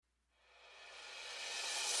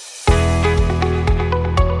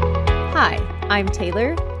I'm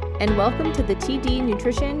Taylor, and welcome to the TD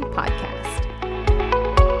Nutrition Podcast.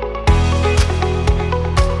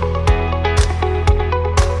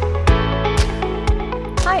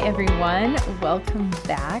 Hi, everyone. Welcome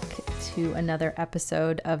back to another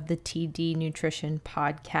episode of the TD Nutrition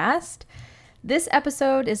Podcast. This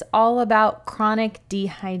episode is all about chronic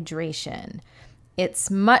dehydration. It's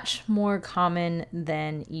much more common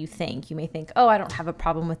than you think. You may think, oh, I don't have a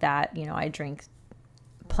problem with that. I drink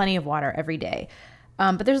plenty of water every day.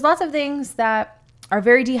 But there's lots of things that are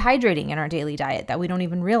very dehydrating in our daily diet that we don't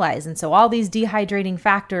even realize. And so all these dehydrating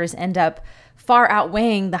factors end up far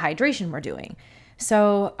outweighing the hydration we're doing.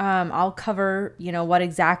 So I'll cover, what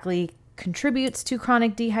exactly contributes to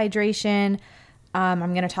chronic dehydration. I'm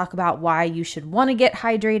going to talk about why you should want to get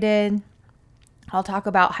hydrated. I'll talk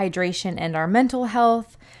about hydration and our mental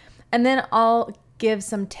health. And then I'll give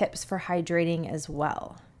some tips for hydrating as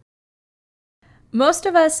well. Most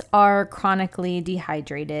of us are chronically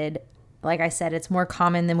dehydrated. Like I said, it's more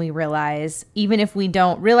common than we realize, even if we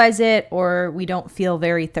don't realize it or we don't feel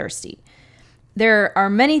very thirsty. There are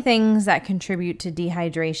many things that contribute to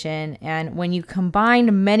dehydration, and when you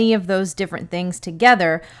combine many of those different things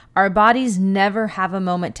together, our bodies never have a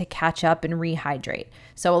moment to catch up and rehydrate.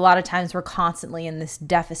 So a lot of times we're constantly in this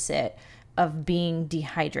deficit of being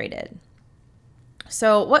dehydrated.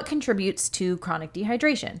 So what contributes to chronic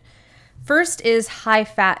dehydration? First is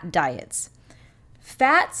high-fat diets.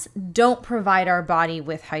 Fats don't provide our body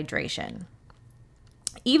with hydration.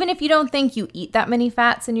 Even if you don't think you eat that many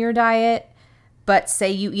fats in your diet, but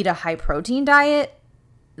say you eat a high-protein diet,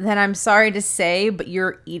 then I'm sorry to say, but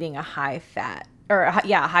you're eating a high-fat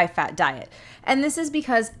diet. And this is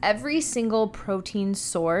because every single protein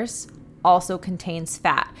source also contains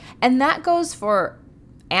fat. And that goes for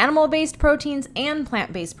animal-based proteins and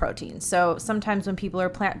plant-based proteins. So sometimes when people are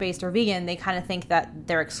plant-based or vegan, they kind of think that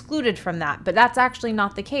they're excluded from that, but that's actually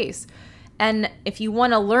not the case. And if you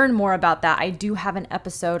want to learn more about that, I do have an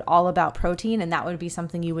episode all about protein, and that would be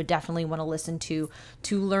something you would definitely want to listen to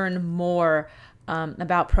learn more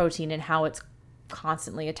about protein and how it's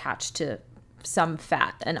constantly attached to some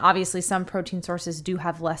fat. And obviously some protein sources do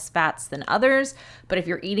have less fats than others, but if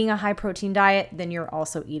you're eating a high-protein diet, then you're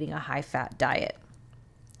also eating a high-fat diet.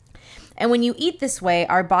 And when you eat this way,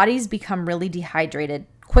 our bodies become really dehydrated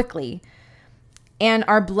quickly, and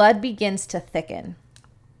our blood begins to thicken.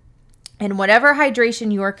 And whatever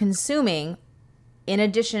hydration you are consuming, in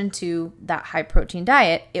addition to that high protein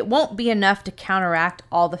diet, it won't be enough to counteract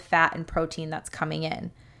all the fat and protein that's coming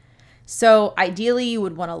in. So ideally, you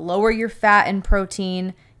would want to lower your fat and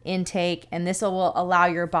protein intake, and this will allow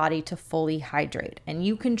your body to fully hydrate. And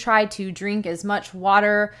you can try to drink as much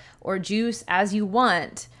water or juice as you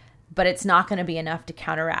want, but it's not going to be enough to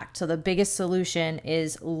counteract. So the biggest solution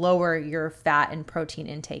is lower your fat and protein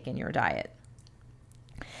intake in your diet.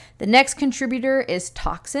 The next contributor is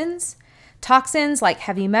toxins. Toxins like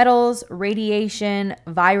heavy metals, radiation,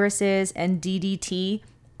 viruses, and DDT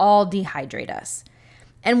all dehydrate us.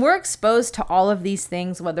 And we're exposed to all of these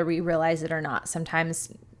things whether we realize it or not.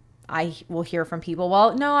 Sometimes I will hear from people,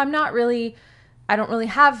 well, no, I don't really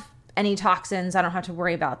have any toxins. I don't have to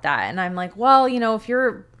worry about that. And I'm like, well, if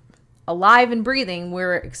you're alive and breathing,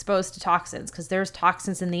 we're exposed to toxins because there's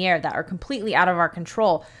toxins in the air that are completely out of our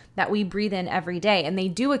control that we breathe in every day, and they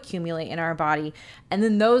do accumulate in our body, and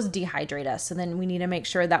then those dehydrate us. So then we need to make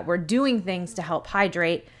sure that we're doing things to help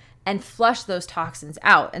hydrate and flush those toxins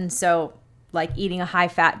out. And so like eating a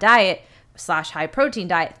high-fat diet / high-protein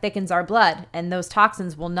diet thickens our blood, and those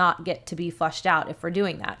toxins will not get to be flushed out if we're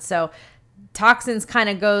doing that. So toxins kind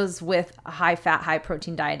of goes with a high-fat,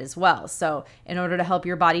 high-protein diet as well. So in order to help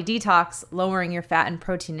your body detox, lowering your fat and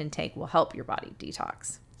protein intake will help your body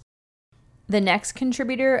detox. The next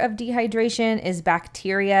contributor of dehydration is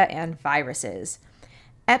bacteria and viruses.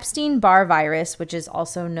 Epstein-Barr virus, which is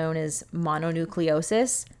also known as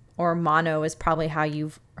mononucleosis, or mono is probably how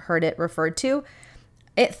you've heard it referred to,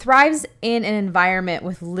 it thrives in an environment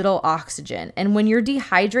with little oxygen. And when you're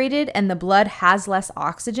dehydrated and the blood has less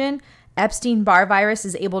oxygen, Epstein-Barr virus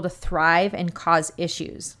is able to thrive and cause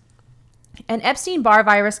issues. And Epstein-Barr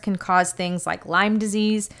virus can cause things like Lyme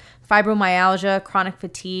disease, fibromyalgia, chronic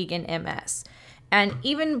fatigue, and MS. And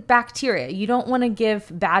even bacteria. You don't want to give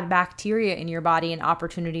bad bacteria in your body an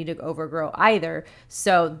opportunity to overgrow either.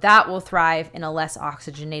 So that will thrive in a less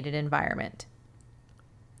oxygenated environment.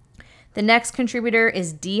 The next contributor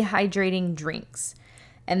is dehydrating drinks.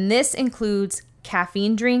 And this includes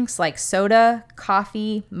caffeine drinks like soda,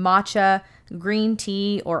 coffee, matcha, green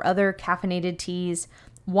tea or other caffeinated teas,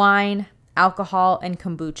 wine, alcohol, and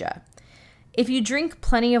kombucha. If you drink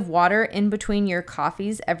plenty of water in between your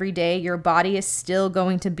coffees every day, your body is still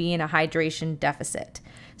going to be in a hydration deficit.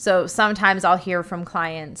 So sometimes I'll hear from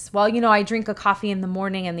clients, well, I drink a coffee in the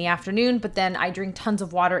morning and the afternoon, but then I drink tons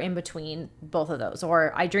of water in between both of those.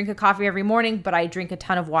 Or I drink a coffee every morning, but I drink a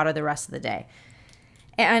ton of water the rest of the day.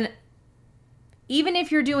 And even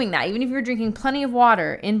if you're doing that, even if you're drinking plenty of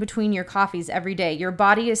water in between your coffees every day, your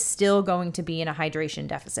body is still going to be in a hydration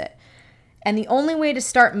deficit. And the only way to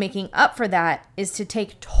start making up for that is to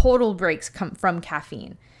take total breaks from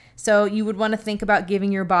caffeine. So you would want to think about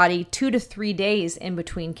giving your body 2 to 3 days in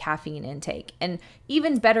between caffeine intake. And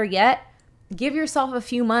even better yet, give yourself a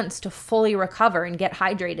few months to fully recover and get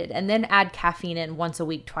hydrated, and then add caffeine in once a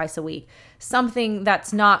week, twice a week, something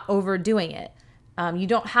that's not overdoing it. You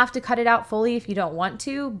don't have to cut it out fully if you don't want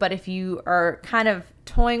to, but if you are kind of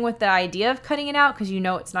toying with the idea of cutting it out because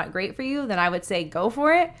it's not great for you, then I would say go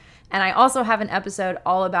for it. And I also have an episode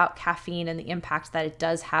all about caffeine and the impact that it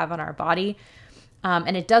does have on our body.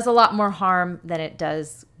 And it does a lot more harm than it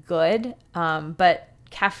does good. But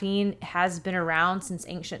caffeine has been around since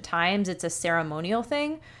ancient times. It's a ceremonial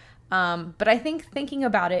thing. But I think thinking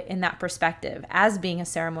about it in that perspective as being a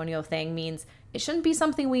ceremonial thing means it shouldn't be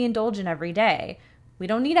something we indulge in every day. We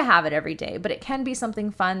don't need to have it every day, but it can be something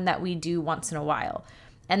fun that we do once in a while.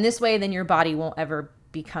 And this way, then your body won't ever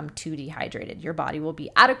become too dehydrated. Your body will be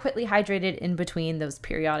adequately hydrated in between those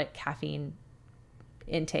periodic caffeine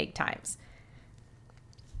intake times.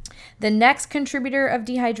 The next contributor of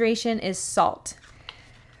dehydration is salt.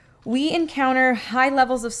 We encounter high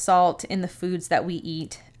levels of salt in the foods that we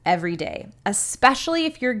eat every day, especially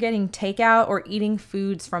if you're getting takeout or eating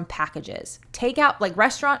foods from packages. Takeout, like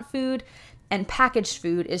restaurant food and packaged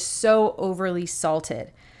food, is so overly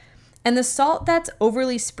salted. And the salt that's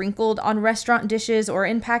overly sprinkled on restaurant dishes or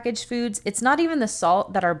in packaged foods, it's not even the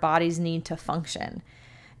salt that our bodies need to function.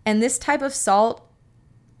 And this type of salt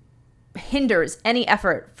hinders any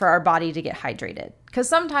effort for our body to get hydrated. Because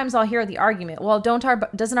sometimes I'll hear the argument, well,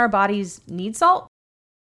 doesn't our bodies need salt?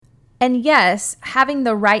 And yes, having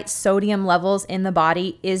the right sodium levels in the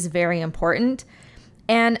body is very important.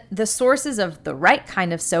 And the sources of the right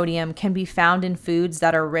kind of sodium can be found in foods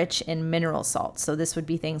that are rich in mineral salts. So this would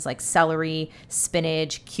be things like celery,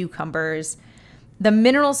 spinach, cucumbers. The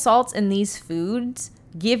mineral salts in these foods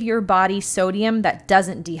give your body sodium that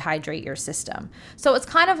doesn't dehydrate your system. So it's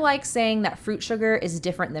kind of like saying that fruit sugar is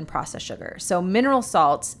different than processed sugar. So mineral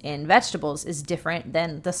salts in vegetables is different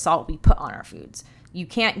than the salt we put on our foods. You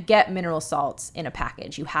can't get mineral salts in a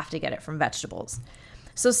package. You have to get it from vegetables.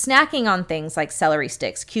 So snacking on things like celery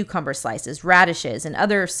sticks, cucumber slices, radishes, and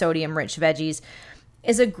other sodium-rich veggies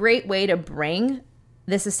is a great way to bring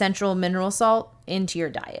this essential mineral salt into your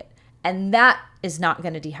diet. And that is not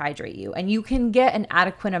going to dehydrate you. And you can get an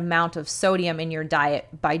adequate amount of sodium in your diet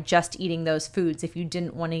by just eating those foods if you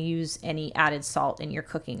didn't want to use any added salt in your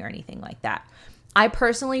cooking or anything like that. I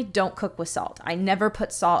personally don't cook with salt. I never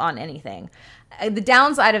put salt on anything. The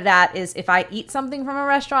downside of that is if I eat something from a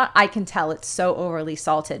restaurant, I can tell it's so overly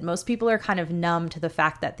salted. Most people are kind of numb to the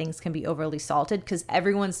fact that things can be overly salted because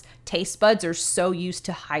everyone's taste buds are so used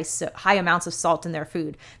to high amounts of salt in their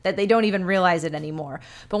food that they don't even realize it anymore.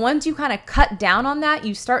 But once you kind of cut down on that,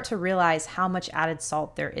 you start to realize how much added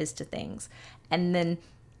salt there is to things. And then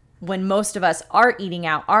when most of us are eating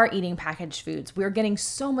out, are eating packaged foods, we're getting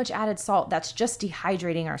so much added salt that's just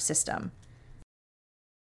dehydrating our system.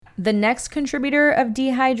 The next contributor of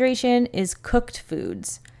dehydration is cooked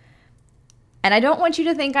foods. And I don't want you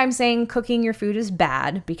to think I'm saying cooking your food is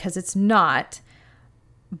bad, because it's not.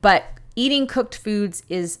 But eating cooked foods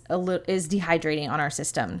is dehydrating on our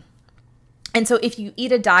system. And so if you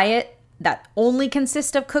eat a diet that only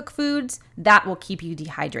consists of cooked foods, that will keep you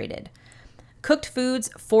dehydrated. Cooked foods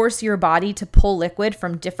force your body to pull liquid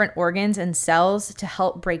from different organs and cells to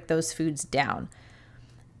help break those foods down.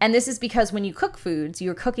 And this is because when you cook foods,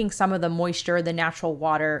 you're cooking some of the moisture, the natural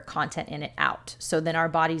water content in it out. So then our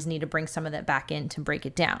bodies need to bring some of that back in to break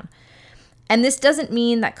it down. And this doesn't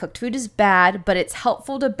mean that cooked food is bad, but it's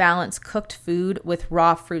helpful to balance cooked food with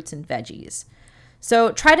raw fruits and veggies.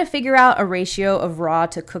 So try to figure out a ratio of raw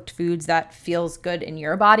to cooked foods that feels good in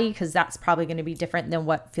your body, because that's probably going to be different than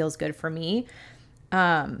what feels good for me.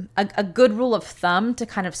 A good rule of thumb to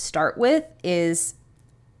kind of start with is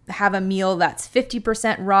have a meal that's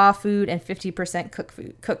 50% raw food and 50%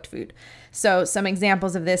 cooked food. So some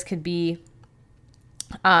examples of this could be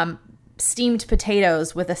steamed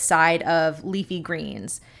potatoes with a side of leafy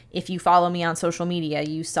greens. If you follow me on social media,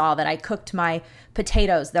 you saw that I cooked my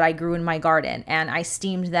potatoes that I grew in my garden and I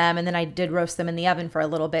steamed them, and then I did roast them in the oven for a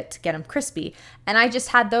little bit to get them crispy. And I just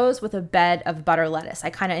had those with a bed of butter lettuce. I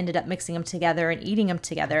kind of ended up mixing them together and eating them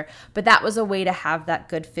together, but that was a way to have that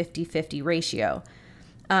good 50-50 ratio.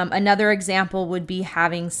 Another example would be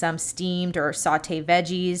having some steamed or sauteed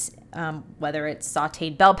veggies, whether it's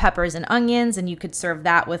sauteed bell peppers and onions, and you could serve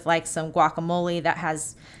that with like some guacamole that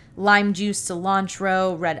has lime juice,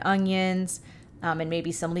 cilantro, red onions, and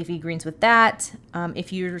maybe some leafy greens with that.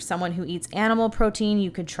 If you're someone who eats animal protein, you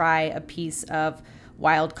could try a piece of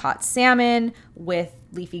wild caught salmon with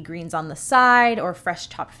leafy greens on the side or fresh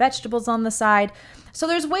chopped vegetables on the side. So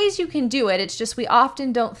there's ways you can do it. It's just we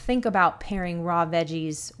often don't think about pairing raw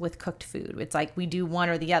veggies with cooked food. It's like we do one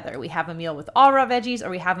or the other. We have a meal with all raw veggies or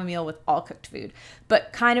we have a meal with all cooked food.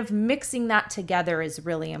 But kind of mixing that together is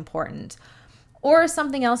really important. Or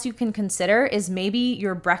something else you can consider is maybe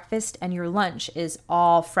your breakfast and your lunch is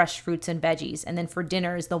all fresh fruits and veggies. And then for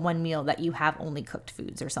dinner is the one meal that you have only cooked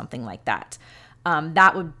foods or something like that.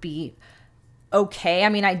 That would be okay. I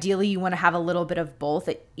mean, ideally you want to have a little bit of both.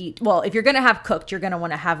 Well, if you're going to have cooked, you're going to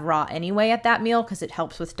want to have raw anyway at that meal because it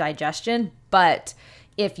helps with digestion. But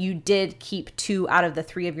if you did keep 2 out of the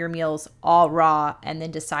 3 of your meals all raw and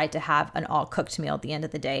then decide to have an all cooked meal at the end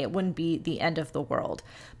of the day, it wouldn't be the end of the world.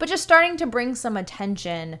 But just starting to bring some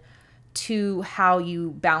attention to how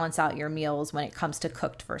you balance out your meals when it comes to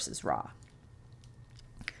cooked versus raw.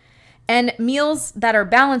 And meals that are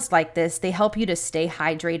balanced like this, they help you to stay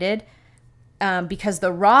hydrated because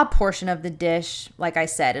the raw portion of the dish, like I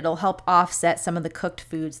said, it'll help offset some of the cooked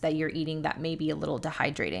foods that you're eating that may be a little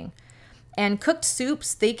dehydrating. And cooked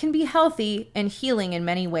soups, they can be healthy and healing in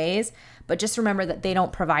many ways, but just remember that they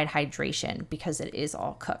don't provide hydration because it is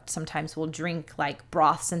all cooked. Sometimes we'll drink like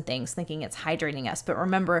broths and things thinking it's hydrating us, but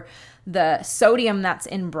remember the sodium that's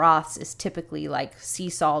in broths is typically like sea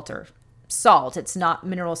salt or salt. It's not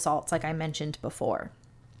mineral salts like I mentioned before.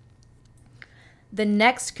 The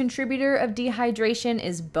next contributor of dehydration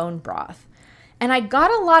is bone broth. And I got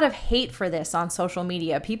a lot of hate for this on social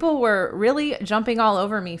media. People were really jumping all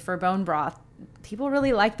over me for bone broth. People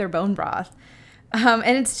really like their bone broth.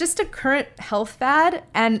 And it's just a current health fad.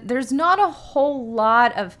 And there's not a whole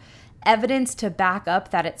lot of evidence to back up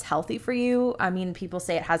that it's healthy for you. I mean, people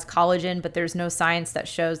say it has collagen, but there's no science that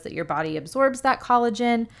shows that your body absorbs that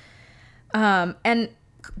collagen. And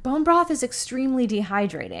bone broth is extremely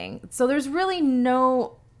dehydrating. So there's really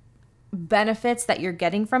no benefits that you're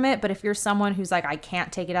getting from it. But if you're someone who's like, I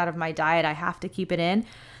can't take it out of my diet, I have to keep it in,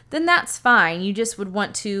 then that's fine. You just would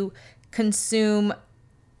want to consume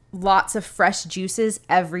lots of fresh juices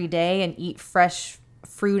every day and eat fresh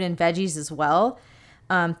fruit and veggies as well.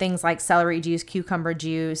 Things like celery juice, cucumber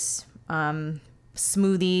juice,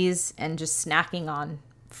 smoothies, and just snacking on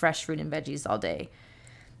fresh fruit and veggies all day.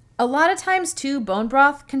 A lot of times too, bone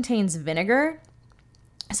broth contains vinegar.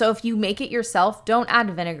 So if you make it yourself, don't add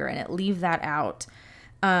vinegar in it. Leave that out.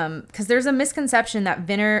 Because there's a misconception that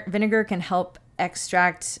vinegar can help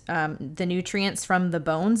extract the nutrients from the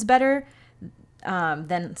bones better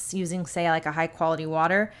than using, say, like a high quality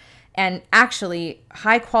water. And actually,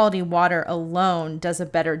 high quality water alone does a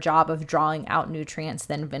better job of drawing out nutrients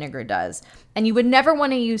than vinegar does. And you would never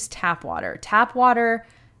want to use tap water. Tap water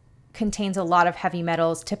contains a lot of heavy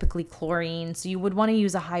metals, typically chlorine. So you would want to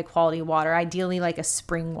use a high quality water, ideally like a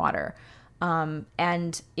spring water.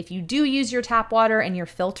 And if you do use your tap water and you're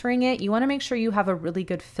filtering it, you want to make sure you have a really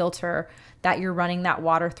good filter that you're running that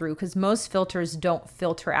water through, because most filters don't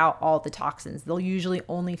filter out all the toxins. They'll usually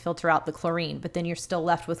only filter out the chlorine, but then you're still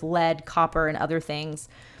left with lead, copper, and other things.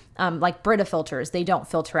 Like Brita filters, they don't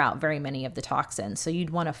filter out very many of the toxins. So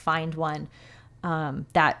you'd want to find one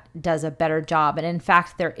that does a better job. And in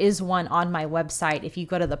fact, there is one on my website. If you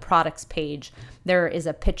go to the products page, there is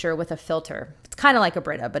a picture with a filter. It's kind of like a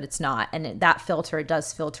Brita, but it's not. And that filter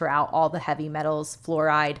does filter out all the heavy metals,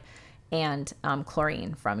 fluoride, and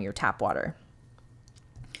chlorine from your tap water.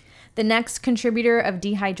 The next contributor of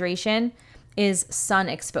dehydration is sun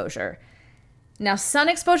exposure. Now, sun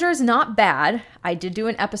exposure is not bad. I did do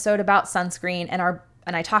an episode about sunscreen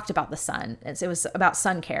and I talked about the sun. It was about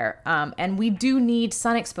sun care. And we do need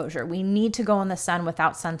sun exposure. We need to go in the sun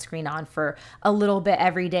without sunscreen on for a little bit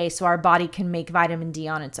every day so our body can make vitamin D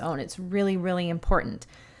on its own. It's really, really important.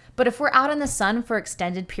 But if we're out in the sun for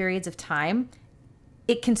extended periods of time,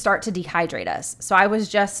 it can start to dehydrate us. So I was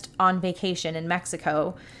just on vacation in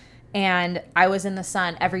Mexico and I was in the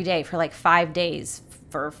sun every day for like 5 days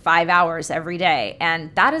for 5 hours every day.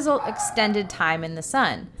 And that is an extended time in the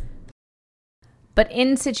sun. But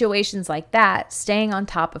in situations like that, staying on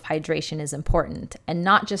top of hydration is important, and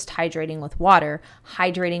not just hydrating with water,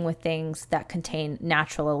 hydrating with things that contain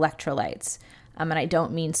natural electrolytes. And I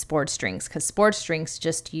don't mean sports drinks, because sports drinks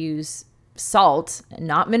just use salt,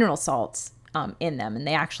 not mineral salts, in them, and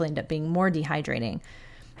they actually end up being more dehydrating.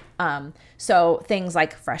 So things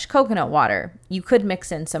like fresh coconut water, you could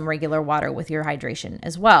mix in some regular water with your hydration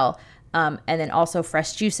as well. And then also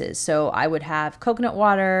fresh juices. So I would have coconut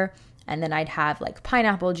water, and then I'd have like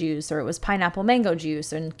pineapple juice, or it was pineapple mango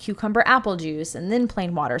juice and cucumber apple juice, and then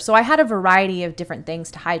plain water. So I had a variety of different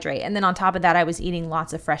things to hydrate. And then on top of that, I was eating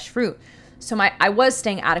lots of fresh fruit. So I was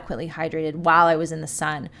staying adequately hydrated while I was in the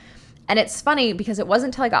sun. And it's funny because it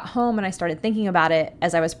wasn't until I got home and I started thinking about it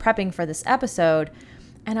as I was prepping for this episode.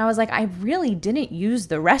 And I was like, I really didn't use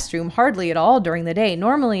the restroom hardly at all during the day.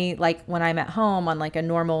 Normally, like when I'm at home on like a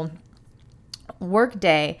normal work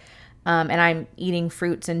day, and I'm eating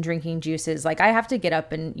fruits and drinking juices, like I have to get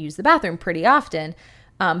up and use the bathroom pretty often.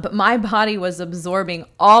 But my body was absorbing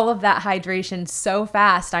all of that hydration so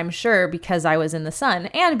fast, I'm sure, because I was in the sun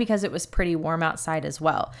and because it was pretty warm outside as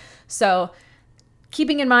well. So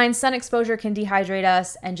keeping in mind, sun exposure can dehydrate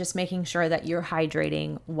us, and just making sure that you're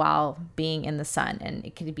hydrating while being in the sun. And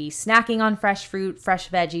it could be snacking on fresh fruit, fresh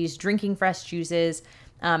veggies, drinking fresh juices,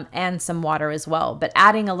 and some water as well. But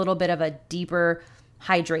adding a little bit of a deeper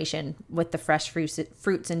hydration with the fresh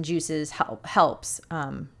fruits and juices helps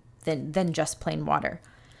than just plain water.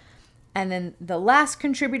 And then the last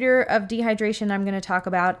contributor of dehydration I'm going to talk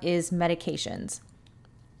about is medications.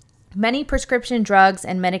 Many prescription drugs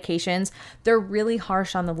and medications, they're really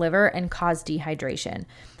harsh on the liver and cause dehydration.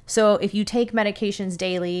 So if you take medications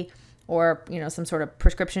daily, or some sort of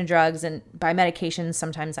prescription drugs, and by medications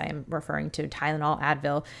sometimes I am referring to Tylenol,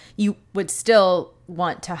 Advil, you would still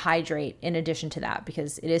want to hydrate in addition to that,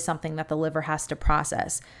 because it is something that the liver has to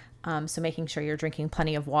process. So making sure you're drinking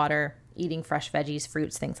plenty of water, eating fresh veggies,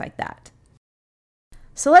 fruits, things like that.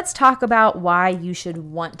 So let's talk about why you should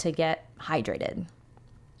want to get hydrated.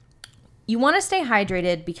 You want to stay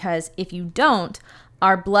hydrated because if you don't,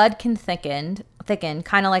 our blood can thicken,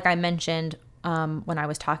 kind of like I mentioned when I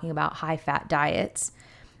was talking about high-fat diets.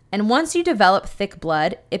 And once you develop thick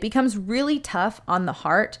blood, it becomes really tough on the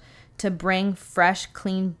heart to bring fresh,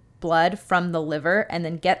 clean blood from the liver and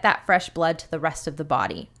then get that fresh blood to the rest of the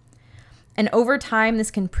body. And over time,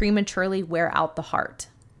 this can prematurely wear out the heart.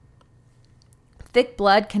 Thick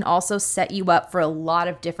blood can also set you up for a lot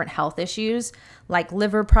of different health issues like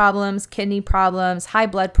liver problems, kidney problems, high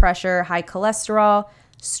blood pressure, high cholesterol,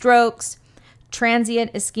 strokes,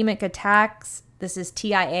 transient ischemic attacks. This is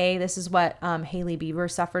TIA. This is what Hailey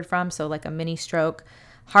Bieber suffered from. So like a mini stroke,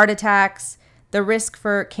 heart attacks. The risk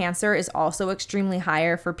for cancer is also extremely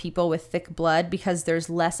higher for people with thick blood because there's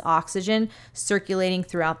less oxygen circulating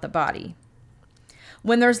throughout the body.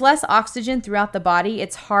 When there's less oxygen throughout the body,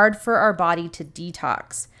 it's hard for our body to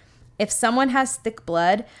detox. If someone has thick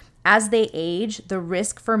blood, as they age, the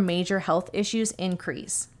risk for major health issues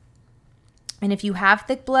increase. And if you have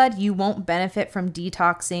thick blood, you won't benefit from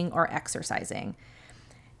detoxing or exercising.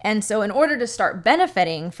 And so in order to start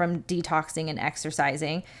benefiting from detoxing and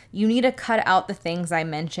exercising, you need to cut out the things I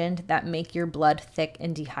mentioned that make your blood thick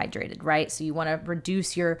and dehydrated, right? So you want to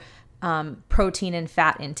reduce your protein and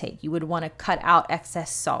fat intake. You would want to cut out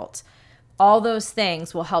excess salt. All those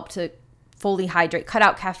things will help to fully hydrate, cut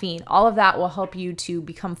out caffeine. All of that will help you to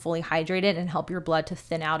become fully hydrated and help your blood to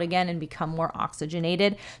thin out again and become more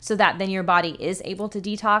oxygenated, so that then your body is able to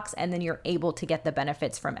detox and then you're able to get the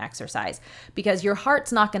benefits from exercise. Because your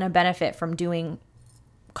heart's not going to benefit from doing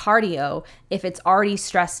cardio if it's already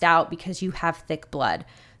stressed out because you have thick blood.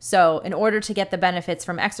 So in order to get the benefits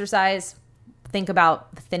from exercise, think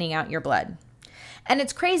about thinning out your blood. And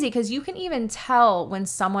it's crazy because you can even tell when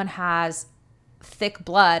someone has thick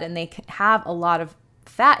blood and they have a lot of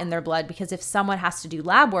fat in their blood, because if someone has to do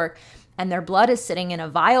lab work and their blood is sitting in a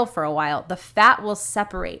vial for a while, the fat will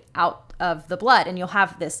separate out of the blood and you'll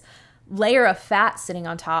have this layer of fat sitting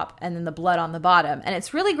on top and then the blood on the bottom. And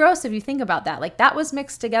it's really gross if you think about that. Like that was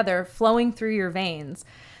mixed together, flowing through your veins.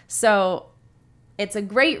 So it's a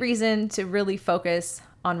great reason to really focus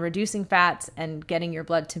on reducing fats and getting your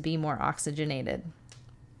blood to be more oxygenated.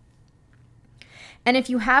 And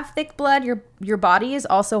if you have thick blood, your body is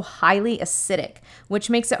also highly acidic,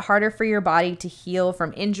 which makes it harder for your body to heal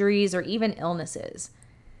from injuries or even illnesses.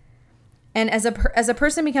 And as a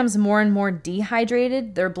person becomes more and more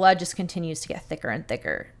dehydrated, their blood just continues to get thicker and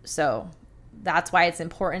thicker. So that's why it's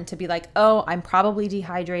important to be like, oh, I'm probably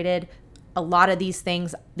dehydrated. A lot of these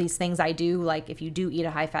things I do, like if you do eat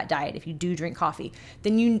a high-fat diet, if you do drink coffee,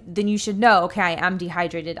 then you should know, okay, I am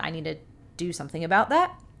dehydrated. I need to do something about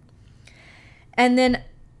that. And then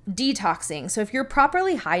detoxing. So if you're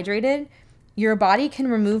properly hydrated, your body can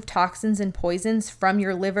remove toxins and poisons from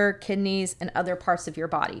your liver, kidneys, and other parts of your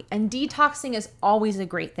body. And detoxing is always a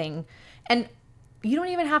great thing. And you don't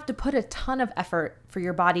even have to put a ton of effort for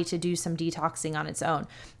your body to do some detoxing on its own.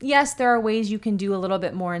 Yes, there are ways you can do a little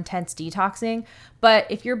bit more intense detoxing, but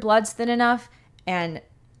if your blood's thin enough and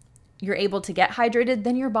you're able to get hydrated,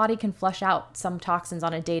 then your body can flush out some toxins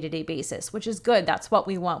on a day-to-day basis, which is good. That's what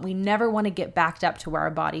we want. We never want to get backed up to where our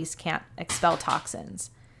bodies can't expel toxins.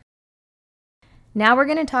 Now we're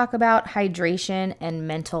going to talk about hydration and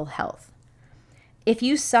mental health. If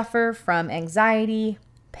you suffer from anxiety,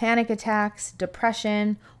 panic attacks,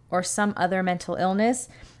 depression, or some other mental illness,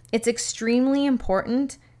 it's extremely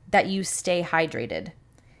important that you stay hydrated.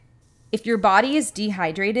 If your body is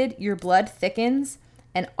dehydrated, your blood thickens,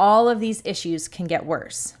 and all of these issues can get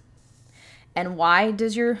worse. And why do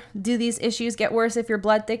these issues get worse if your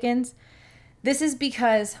blood thickens? This is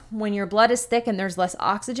because when your blood is thick and there's less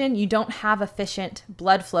oxygen, you don't have efficient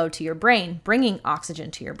blood flow to your brain, bringing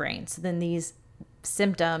oxygen to your brain. So then the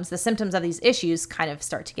symptoms of these issues kind of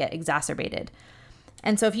start to get exacerbated.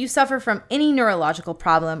 And so if you suffer from any neurological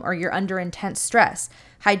problem or you're under intense stress,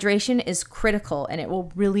 hydration is critical and it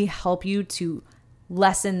will really help you to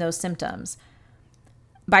lessen those symptoms.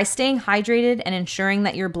 By staying hydrated and ensuring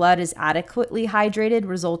that your blood is adequately hydrated,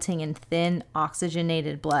 resulting in thin,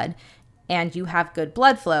 oxygenated blood, and you have good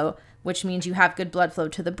blood flow, which means you have good blood flow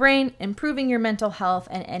to the brain, improving your mental health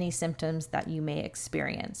and any symptoms that you may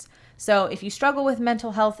experience. So if you struggle with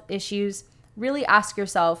mental health issues, really ask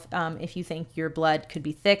yourself if you think your blood could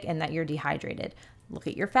be thick and that you're dehydrated. Look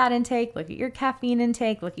at your fat intake, look at your caffeine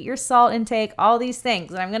intake, look at your salt intake, all these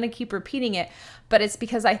things. And I'm going to keep repeating it, but it's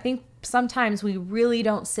because I think sometimes we really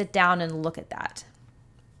don't sit down and look at that.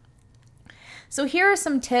 So here are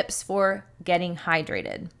some tips for getting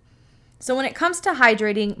hydrated. So when it comes to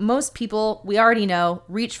hydrating, most people, we already know,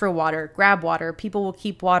 reach for water, grab water. People will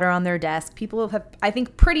keep water on their desk. People have, I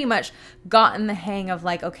think, pretty much gotten the hang of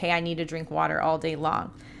like, okay, I need to drink water all day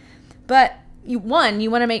long. But you want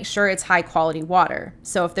to make sure it's high quality water.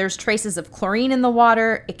 So if there's traces of chlorine in the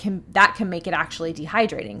water, that can make it actually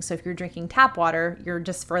dehydrating. So if you're drinking tap water, you're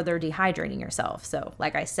just further dehydrating yourself. So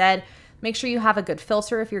like I said, make sure you have a good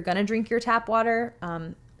filter if you're going to drink your tap water.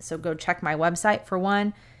 So go check my website for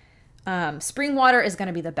one. Spring water is going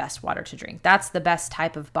to be the best water to drink. That's the best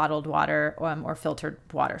type of bottled water or filtered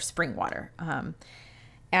water, spring water.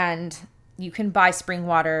 And you can buy spring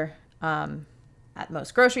water at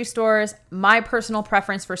most grocery stores. My personal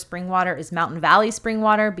preference for spring water is Mountain Valley spring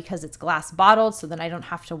water because it's glass bottled, so then I don't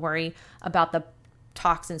have to worry about the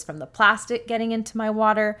toxins from the plastic getting into my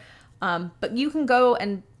water. But you can go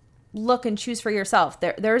and look and choose for yourself.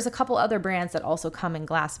 There's a couple other brands that also come in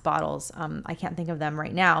glass bottles. I can't think of them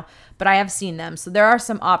right now, but I have seen them. So there are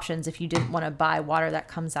some options if you didn't want to buy water that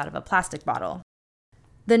comes out of a plastic bottle.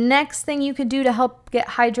 The next thing you could do to help get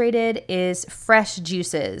hydrated is fresh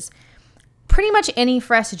juices. Pretty much any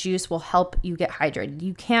fresh juice will help you get hydrated.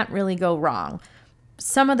 You can't really go wrong.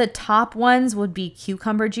 Some of the top ones would be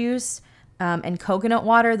cucumber juice and coconut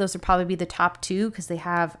water. Those would probably be the top two because they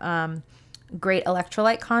have great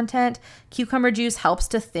electrolyte content. Cucumber juice helps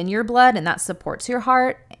to thin your blood and that supports your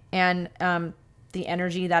heart and the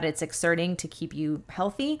energy that it's exerting to keep you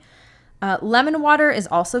healthy. Lemon water is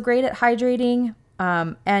also great at hydrating.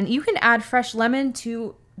 And you can add fresh lemon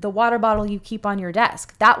to the water bottle you keep on your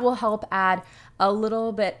desk. That will help add a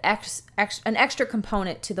little bit an extra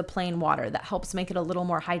component to the plain water that helps make it a little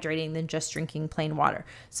more hydrating than just drinking plain water.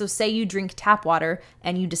 So say you drink tap water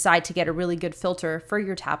and you decide to get a really good filter for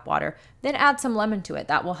your tap water, then add some lemon to it.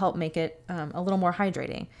 That will help make it a little more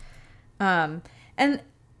hydrating. And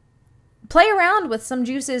play around with some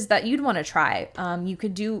juices that you'd want to try. You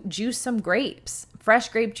could juice some grapes. Fresh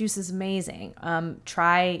grape juice is amazing.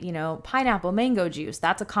 Try, pineapple, mango juice.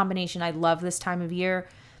 That's a combination I love this time of year.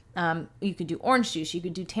 You could do orange juice. You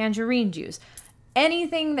could do tangerine juice.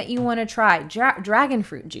 Anything that you want to try. Dragon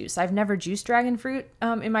fruit juice. I've never juiced dragon fruit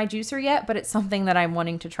in my juicer yet, but it's something that I'm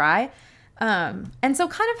wanting to try. And so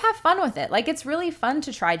kind of have fun with it. Like it's really fun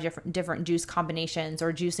to try different juice combinations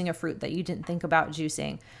or juicing a fruit that you didn't think about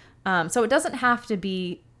juicing. So it doesn't have to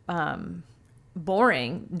be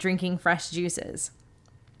boring drinking fresh juices.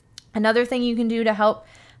 Another thing you can do to help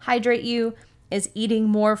hydrate you is eating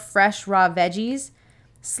more fresh raw veggies.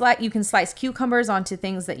 You can slice cucumbers onto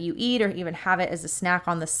things that you eat or even have it as a snack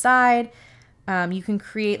on the side. You can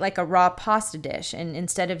create like a raw pasta dish, and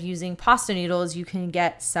instead of using pasta noodles, you can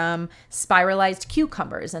get some spiralized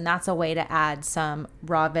cucumbers, and that's a way to add some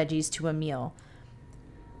raw veggies to a meal.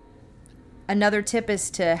 Another tip is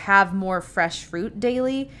to have more fresh fruit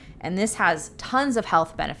daily, and this has tons of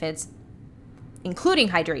health benefits, including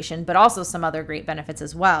hydration, but also some other great benefits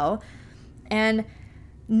as well. And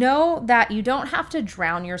know that you don't have to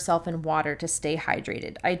drown yourself in water to stay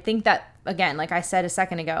hydrated. I think that, again, like I said a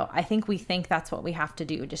second ago, I think we think that's what we have to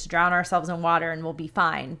do, just drown ourselves in water and we'll be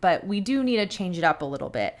fine. But we do need to change it up a little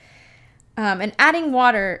bit. And adding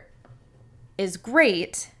water is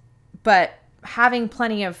great, but having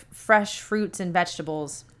plenty of fresh fruits and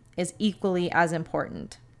vegetables is equally as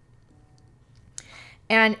important.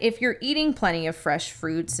 And if you're eating plenty of fresh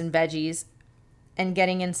fruits and veggies and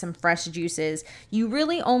getting in some fresh juices, you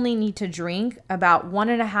really only need to drink about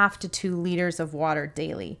 1.5 to 2 liters of water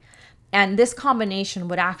daily. And this combination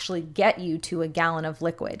would actually get you to a gallon of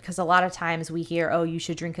liquid, because a lot of times we hear, oh, you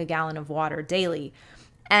should drink a gallon of water daily.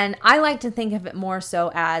 And I like to think of it more so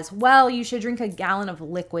as, well, you should drink a gallon of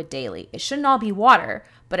liquid daily. It shouldn't all be water,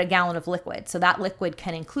 but a gallon of liquid. So that liquid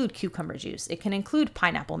can include cucumber juice. It can include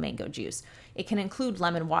pineapple mango juice. It can include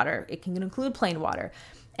lemon water. It can include plain water.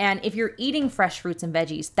 And if you're eating fresh fruits and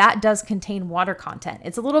veggies, that does contain water content.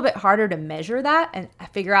 It's a little bit harder to measure that and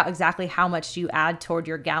figure out exactly how much you add toward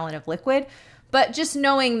your gallon of liquid. But just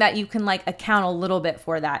knowing that you can account a little bit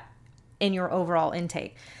for that in your overall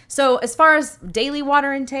intake. So as far as daily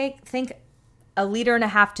water intake, think 1.5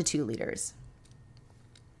 liters to 2 liters.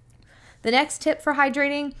 The next tip for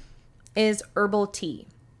hydrating is herbal tea.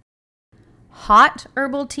 Hot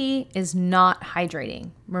herbal tea is not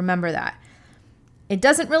hydrating. Remember that. It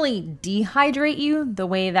doesn't really dehydrate you the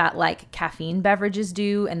way that caffeine beverages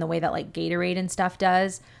do and the way that Gatorade and stuff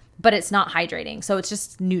does, but it's not hydrating. So it's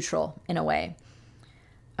just neutral in a way.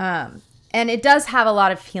 And it does have a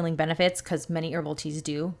lot of healing benefits, because many herbal teas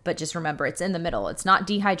do, but just remember, it's in the middle. It's not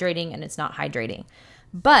dehydrating and it's not hydrating.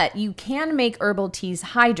 But you can make herbal teas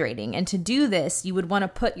hydrating. And to do this, you would want to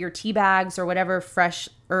put your tea bags or whatever fresh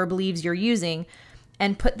herb leaves you're using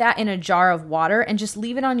and put that in a jar of water and just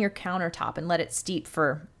leave it on your countertop and let it steep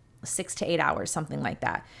for 6 to 8 hours, something like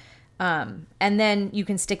that. And then you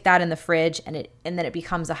can stick that in the fridge and then it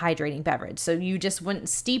becomes a hydrating beverage. So you just wouldn't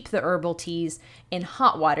steep the herbal teas in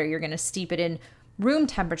hot water. You're going to steep it in room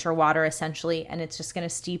temperature water essentially, and it's just going to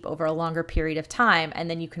steep over a longer period of time. And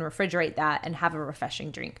then you can refrigerate that and have a refreshing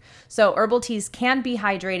drink. So herbal teas can be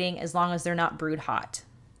hydrating as long as they're not brewed hot.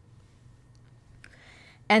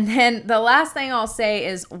 And then the last thing I'll say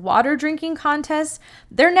is water drinking contests.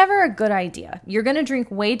 They're never a good idea. You're going to drink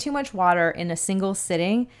way too much water in a single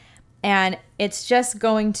sitting. And it's just you're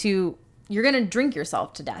going to drink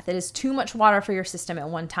yourself to death. It is too much water for your system at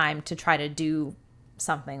one time to try to do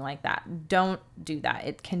something like that. Don't do that.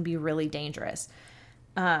 It can be really dangerous.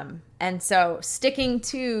 And so sticking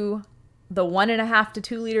to the 1.5 to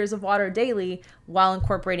 2 liters of water daily while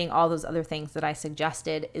incorporating all those other things that I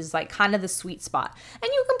suggested is kind of the sweet spot. And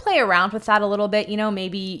you can play around with that a little bit.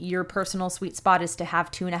 Maybe your personal sweet spot is to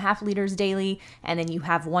have 2.5 liters daily, and then you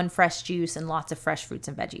have 1 fresh juice and lots of fresh fruits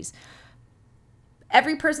and veggies.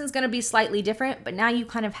 Every person's going to be slightly different, but now you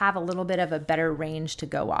kind of have a little bit of a better range to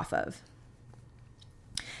go off of.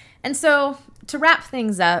 And so to wrap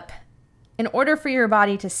things up, in order for your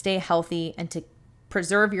body to stay healthy and to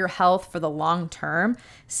preserve your health for the long term,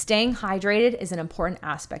 staying hydrated is an important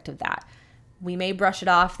aspect of that. We may brush it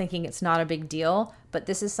off thinking it's not a big deal, but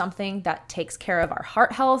this is something that takes care of our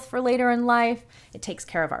heart health for later in life. It takes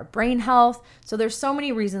care of our brain health. So there's so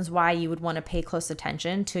many reasons why you would want to pay close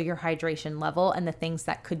attention to your hydration level and the things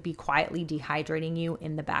that could be quietly dehydrating you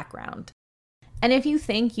in the background. And if you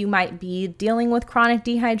think you might be dealing with chronic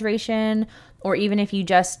dehydration, or even if you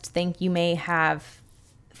just think you may have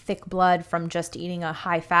thick blood from just eating a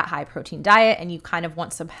high fat, high protein diet, and you kind of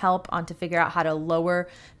want some help on to figure out how to lower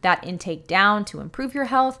that intake down to improve your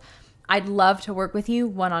health, I'd love to work with you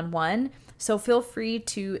one-on-one. So feel free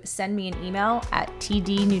to send me an email at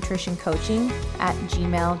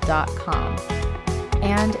tdnutritioncoaching@gmail.com.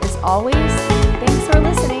 And as always, thanks for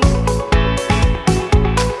listening.